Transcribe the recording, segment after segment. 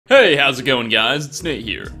Hey, how's it going, guys? It's Nate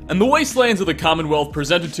here. And the wastelands of the Commonwealth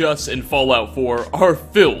presented to us in Fallout 4 are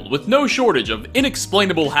filled with no shortage of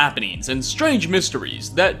inexplainable happenings and strange mysteries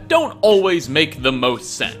that don't always make the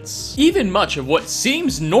most sense. Even much of what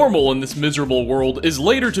seems normal in this miserable world is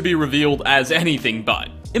later to be revealed as anything but,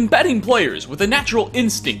 embedding players with a natural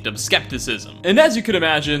instinct of skepticism. And as you can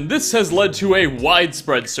imagine, this has led to a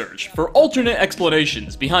widespread search for alternate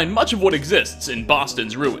explanations behind much of what exists in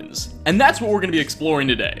Boston's ruins. And that's what we're going to be exploring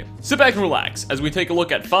today. Sit back and relax as we take a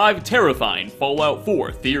look at 5 terrifying Fallout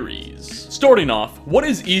 4 theories. Starting off, what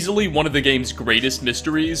is easily one of the game's greatest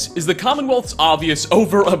mysteries is the Commonwealth's obvious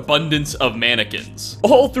overabundance of mannequins.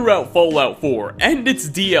 All throughout Fallout 4 and its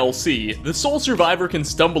DLC, the sole survivor can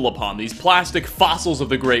stumble upon these plastic fossils of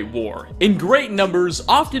the Great War, in great numbers,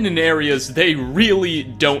 often in areas they really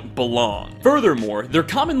don't belong. Furthermore, they're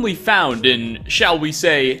commonly found in, shall we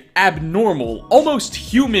say, abnormal, almost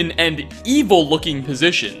human and evil-looking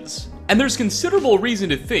positions. And there's considerable reason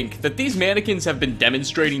to think that these mannequins have been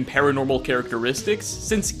demonstrating paranormal characteristics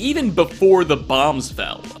since even before the bombs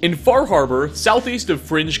fell. In Far Harbor, southeast of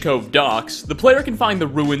Fringe Cove Docks, the player can find the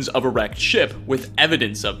ruins of a wrecked ship with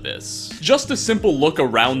evidence of this. Just a simple look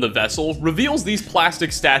around the vessel reveals these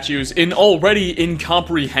plastic statues in already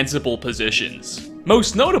incomprehensible positions.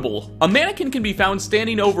 Most notable, a mannequin can be found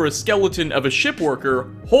standing over a skeleton of a ship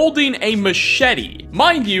worker holding a machete.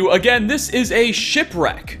 Mind you, again, this is a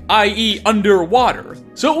shipwreck, i.e. underwater,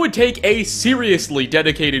 so it would take a seriously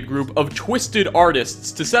dedicated group of twisted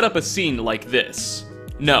artists to set up a scene like this.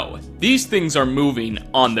 No, these things are moving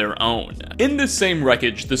on their own. In this same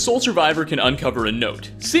wreckage, the sole survivor can uncover a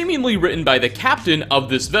note, seemingly written by the captain of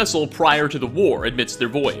this vessel prior to the war amidst their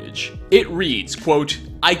voyage. It reads, quote,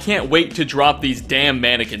 "I can't wait to drop these damn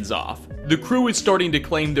mannequins off. The crew is starting to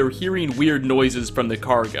claim they're hearing weird noises from the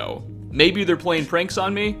cargo. Maybe they're playing pranks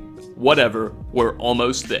on me? Whatever, we're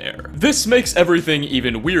almost there." This makes everything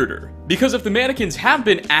even weirder, because if the mannequins have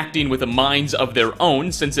been acting with a minds of their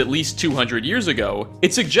own since at least 200 years ago,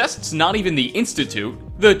 it suggests not even the Institute,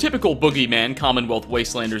 the typical boogeyman Commonwealth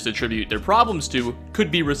wastelanders attribute their problems to, could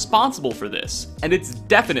be responsible for this, and it's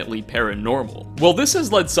definitely paranormal. Well, this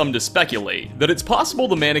has led some to speculate that it's possible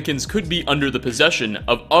the mannequins could be under the possession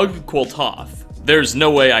of Ugh-Qualtoth. There's no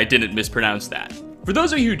way I didn't mispronounce that. For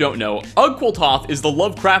those of you who don't know, Ugh-Qualtoth is the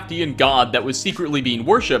Lovecraftian god that was secretly being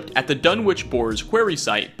worshipped at the Dunwich Boar's quarry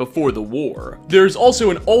site before the war. There's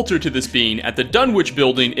also an altar to this being at the Dunwich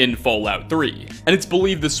building in Fallout 3, and it's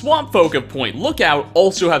believed the swamp folk of Point Lookout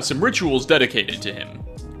also have some rituals dedicated to him.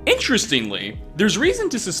 Interestingly, there's reason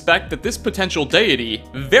to suspect that this potential deity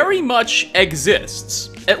very much exists,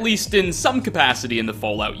 at least in some capacity in the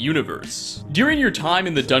Fallout universe. During your time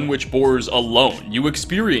in the Dunwich Boars alone, you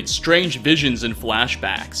experience strange visions and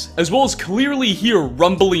flashbacks, as well as clearly hear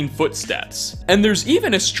rumbling footsteps. And there's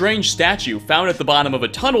even a strange statue found at the bottom of a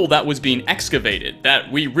tunnel that was being excavated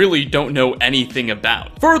that we really don't know anything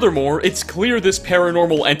about. Furthermore, it's clear this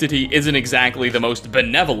paranormal entity isn't exactly the most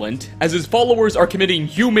benevolent, as his followers are committing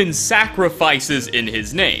human sacrifices in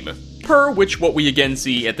his name, per which what we again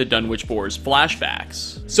see at the Dunwich Boar's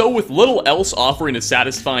flashbacks. So with little else offering a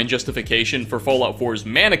satisfying justification for Fallout 4's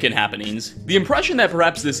mannequin happenings, the impression that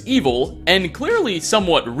perhaps this evil, and clearly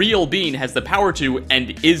somewhat real being has the power to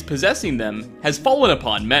and is possessing them, has fallen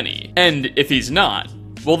upon many. And if he's not,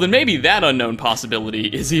 well then maybe that unknown possibility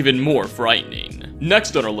is even more frightening.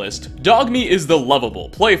 Next on our list, Dogme is the lovable,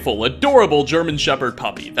 playful, adorable German Shepherd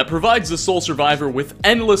puppy that provides the sole survivor with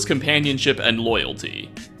endless companionship and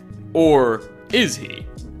loyalty. Or is he?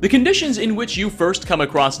 The conditions in which you first come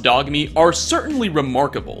across Dogme are certainly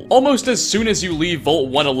remarkable, almost as soon as you leave Vault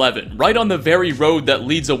 111, right on the very road that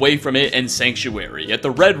leads away from it and Sanctuary, at the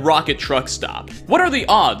Red Rocket truck stop. What are the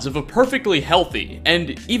odds of a perfectly healthy,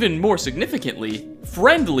 and even more significantly,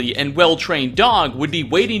 friendly and well-trained dog would be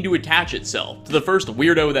waiting to attach itself to the first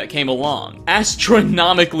weirdo that came along?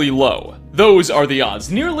 Astronomically low. Those are the odds,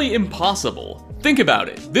 nearly impossible. Think about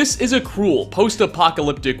it. This is a cruel,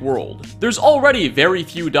 post-apocalyptic world. There's already very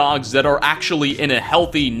few dogs that are actually in a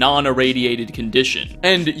healthy, non-irradiated condition.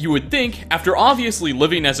 And you would think, after obviously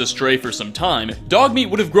living as a stray for some time, Dogmeat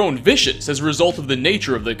would have grown vicious as a result of the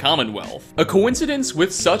nature of the Commonwealth. A coincidence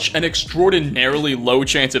with such an extraordinarily low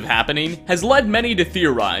chance of happening has led many to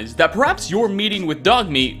theorize that perhaps your meeting with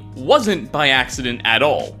Dogmeat wasn't by accident at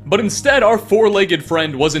all, but instead our four-legged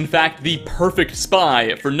friend was in fact the perfect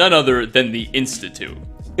spy for none other than the Institute.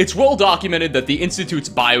 It's well documented that the Institute's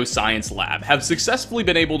bioscience lab have successfully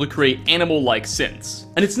been able to create animal-like synths,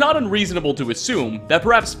 and it's not unreasonable to assume that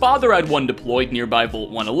perhaps Father had one deployed nearby Vault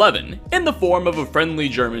 111, in the form of a friendly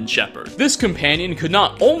German Shepherd. This companion could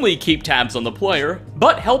not only keep tabs on the player,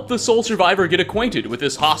 but help the sole survivor get acquainted with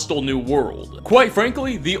this hostile new world. Quite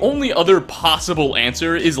frankly, the only other possible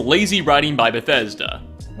answer is lazy writing by Bethesda,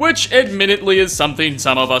 which admittedly is something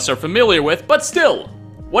some of us are familiar with, but still,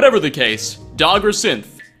 whatever the case, dog or synth,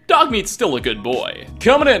 Dogmeat's still a good boy.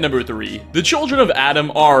 Coming at number 3, the Children of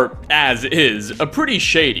Adam are, as is, a pretty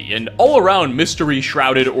shady and all-around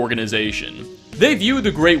mystery-shrouded organization. They view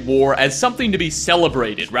the Great War as something to be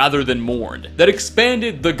celebrated rather than mourned, that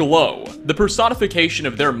expanded the Glow, the personification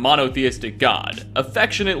of their monotheistic god,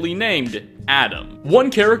 affectionately named Adam.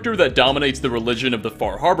 One character that dominates the religion of the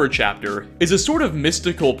Far Harbor chapter is a sort of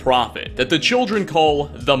mystical prophet that the children call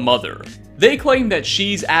the Mother. They claim that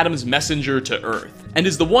she's Adam's messenger to Earth, and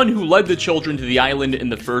is the one who led the children to the island in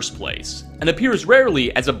the first place, and appears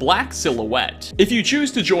rarely as a black silhouette. If you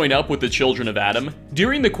choose to join up with the Children of Adam,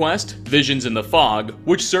 during the quest, Visions in the Fog,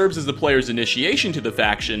 which serves as the player's initiation to the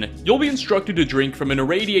faction, you'll be instructed to drink from an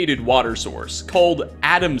irradiated water source called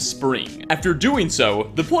Adam Spring. After doing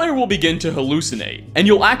so, the player will begin to hallucinate, and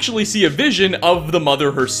you'll actually see a vision of the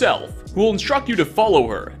Mother herself, who will instruct you to follow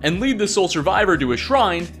her and lead the sole survivor to a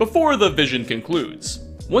shrine before the vision concludes.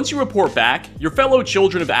 Once you report back, your fellow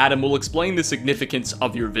Children of Adam will explain the significance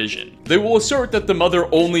of your vision. They will assert that the Mother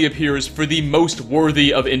only appears for the most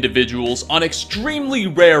worthy of individuals on extremely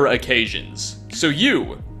rare occasions. So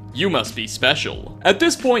you must be special. At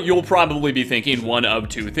this point, you'll probably be thinking one of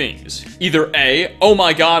two things. Either A, oh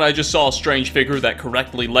my god, I just saw a strange figure that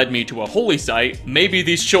correctly led me to a holy site. Maybe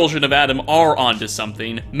these Children of Adam are onto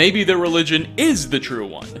something. Maybe their religion is the true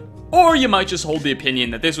one. Or you might just hold the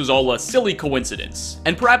opinion that this was all a silly coincidence,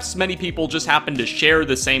 and perhaps many people just happened to share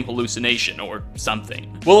the same hallucination or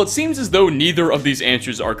something. Well, it seems as though neither of these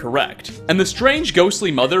answers are correct, and the strange ghostly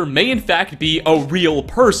Mother may in fact be a real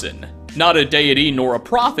person. Not a deity nor a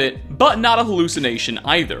prophet, but not a hallucination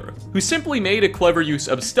either, who simply made a clever use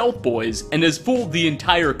of stealth boys and has fooled the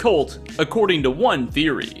entire cult, according to one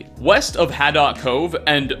theory. West of Haddock Cove,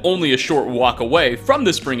 and only a short walk away from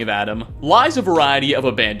the Spring of Adam, lies a variety of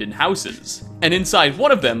abandoned houses. And inside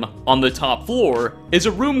one of them, on the top floor, is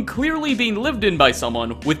a room clearly being lived in by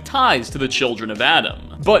someone with ties to the Children of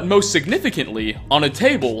Adam. But most significantly, on a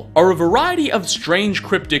table are a variety of strange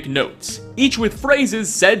cryptic notes, each with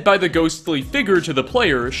phrases said by the ghostly figure to the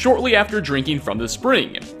player shortly after drinking from the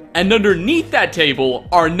spring. And underneath that table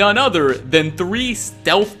are none other than 3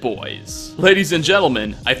 stealth boys. Ladies and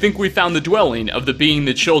gentlemen, I think we found the dwelling of the being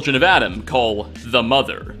the Children of Adam call the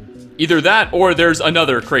Mother. Either that, or there's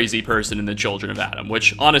another crazy person in the Children of Adam,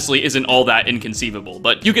 which honestly isn't all that inconceivable,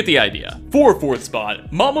 but you get the idea. For 4th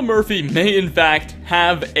spot, Mama Murphy may in fact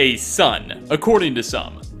have a son, according to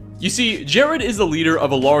some. You see, Jared is the leader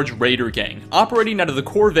of a large raider gang, operating out of the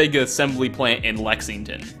Corvega assembly plant in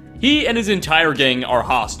Lexington. He and his entire gang are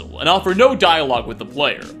hostile, and offer no dialogue with the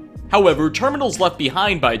player. However, terminals left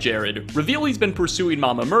behind by Jared reveal he's been pursuing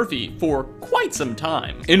Mama Murphy for quite some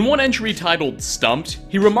time. In one entry titled Stumped,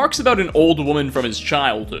 he remarks about an old woman from his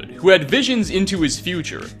childhood who had visions into his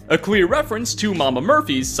future, a clear reference to Mama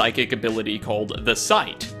Murphy's psychic ability called the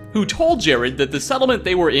Sight, who told Jared that the settlement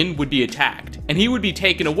they were in would be attacked, and he would be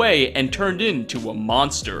taken away and turned into a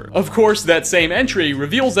monster. Of course, that same entry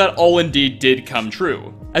reveals that all indeed did come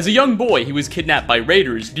true. As a young boy, he was kidnapped by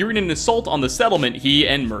raiders during an assault on the settlement he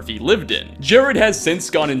and Murphy lived in. Jared has since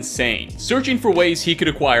gone insane, searching for ways he could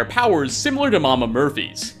acquire powers similar to Mama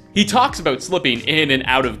Murphy's. He talks about slipping in and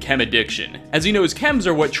out of chem addiction, as he knows chems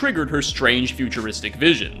are what triggered her strange futuristic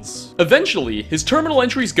visions. Eventually, his terminal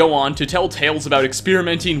entries go on to tell tales about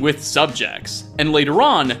experimenting with subjects, and later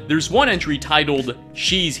on, there's one entry titled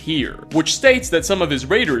She's Here, which states that some of his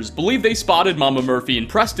raiders believe they spotted Mama Murphy and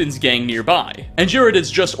Preston's gang nearby, and Jared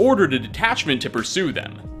has just ordered a detachment to pursue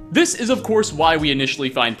them. This is of course why we initially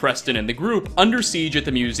find Preston and the group under siege at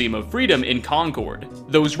the Museum of Freedom in Concord.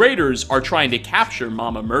 Those raiders are trying to capture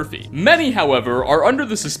Mama Murphy. Many, however, are under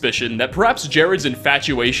the suspicion that perhaps Jared's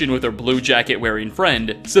infatuation with her blue jacket wearing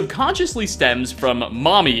friend subconsciously stems from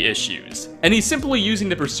mommy issues, and he's simply using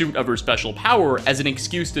the pursuit of her special power as an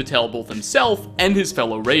excuse to tell both himself and his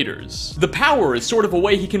fellow raiders. The power is sort of a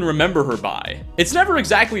way he can remember her by. It's never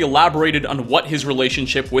exactly elaborated on what his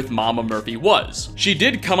relationship with Mama Murphy was. She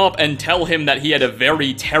did come up and tell him that he had a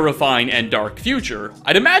very terrifying and dark future.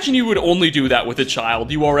 I'd imagine you would only do that with a child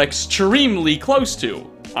you are extremely close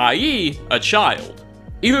to, i.e., a child.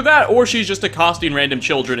 Either that, or she's just accosting random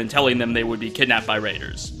children and telling them they would be kidnapped by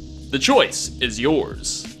raiders. The choice is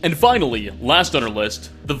yours. And finally, last on our list,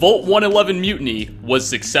 the Vault 111 mutiny was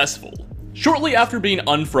successful. Shortly after being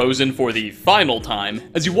unfrozen for the final time,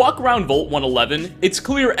 as you walk around Vault 111, it's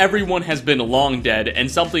clear everyone has been long dead and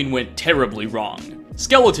something went terribly wrong.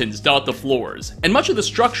 Skeletons dot the floors, and much of the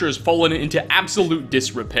structure has fallen into absolute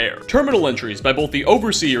disrepair. Terminal entries by both the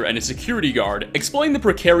Overseer and a security guard explain the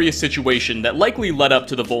precarious situation that likely led up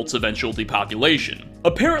to the Vault's eventual depopulation.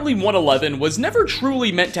 Apparently 111 was never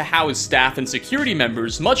truly meant to house staff and security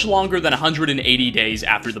members much longer than 180 days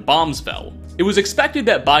after the bombs fell. It was expected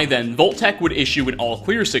that by then, Vault-Tec would issue an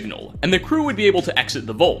all-clear signal, and the crew would be able to exit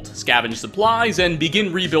the vault, scavenge supplies, and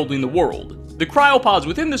begin rebuilding the world. The cryopods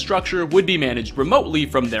within the structure would be managed remotely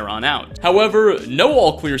from there on out. However, no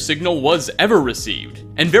all-clear signal was ever received,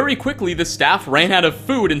 and very quickly the staff ran out of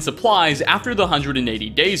food and supplies after the 180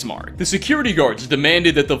 days mark. The security guards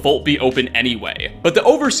demanded that the vault be open anyway, but the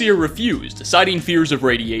Overseer refused, citing fears of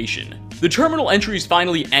radiation. The terminal entries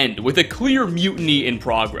finally end with a clear mutiny in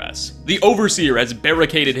progress. The Overseer has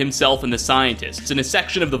barricaded himself and the scientists in a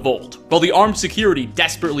section of the vault, while the armed security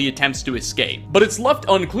desperately attempts to escape, but it's left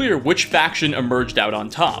unclear which faction emerged out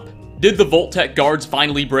on top. Did the Vault-Tec guards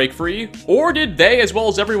finally break free? Or did they, as well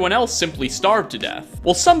as everyone else, simply starve to death?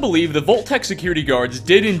 Well, some believe the Vault-Tec security guards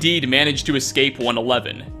did indeed manage to escape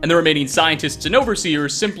 111, and the remaining scientists and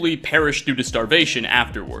Overseers simply perished due to starvation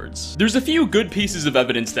afterwards. There's a few good pieces of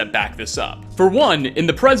evidence that back this up. For one, in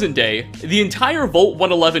the present day, the entire Vault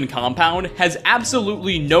 111 compound has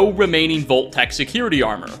absolutely no remaining Vault-Tec security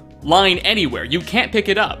armor. Lying anywhere, you can't pick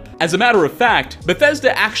it up. As a matter of fact,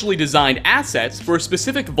 Bethesda actually designed assets for a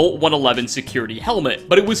specific Vault 111 security helmet,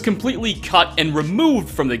 but it was completely cut and removed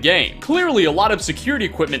from the game. Clearly, a lot of security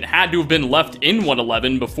equipment had to have been left in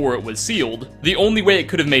 111 before it was sealed. The only way it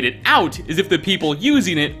could have made it out is if the people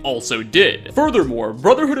using it also did. Furthermore,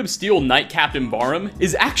 Brotherhood of Steel Knight Captain Barham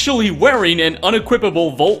is actually wearing an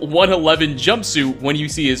unequipable Vault 111 jumpsuit when you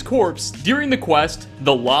see his corpse during the quest,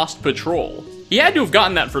 The Lost Patrol. He had to have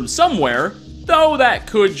gotten that from somewhere, though that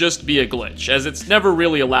could just be a glitch, as it's never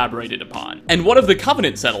really elaborated upon. And what of the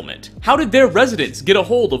Covenant settlement? How did their residents get a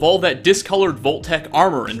hold of all that discolored Vault-Tec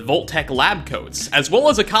armor and Vault-Tec lab coats, as well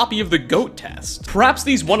as a copy of the GOAT test? Perhaps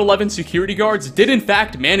these 111 security guards did in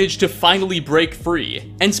fact manage to finally break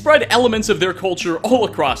free, and spread elements of their culture all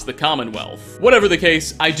across the Commonwealth. Whatever the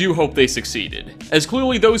case, I do hope they succeeded, as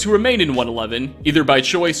clearly those who remain in 111, either by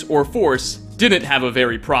choice or force, didn't have a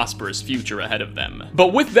very prosperous future ahead of them.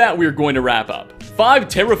 But with that, we're going to wrap up 5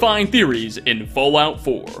 terrifying theories in Fallout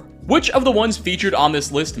 4. Which of the ones featured on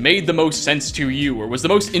this list made the most sense to you, or was the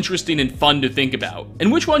most interesting and fun to think about?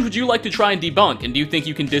 And which ones would you like to try and debunk, and do you think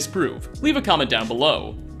you can disprove? Leave a comment down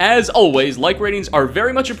below. As always, like ratings are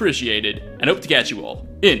very much appreciated, and hope to catch you all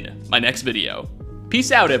in my next video.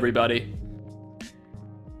 Peace out, everybody.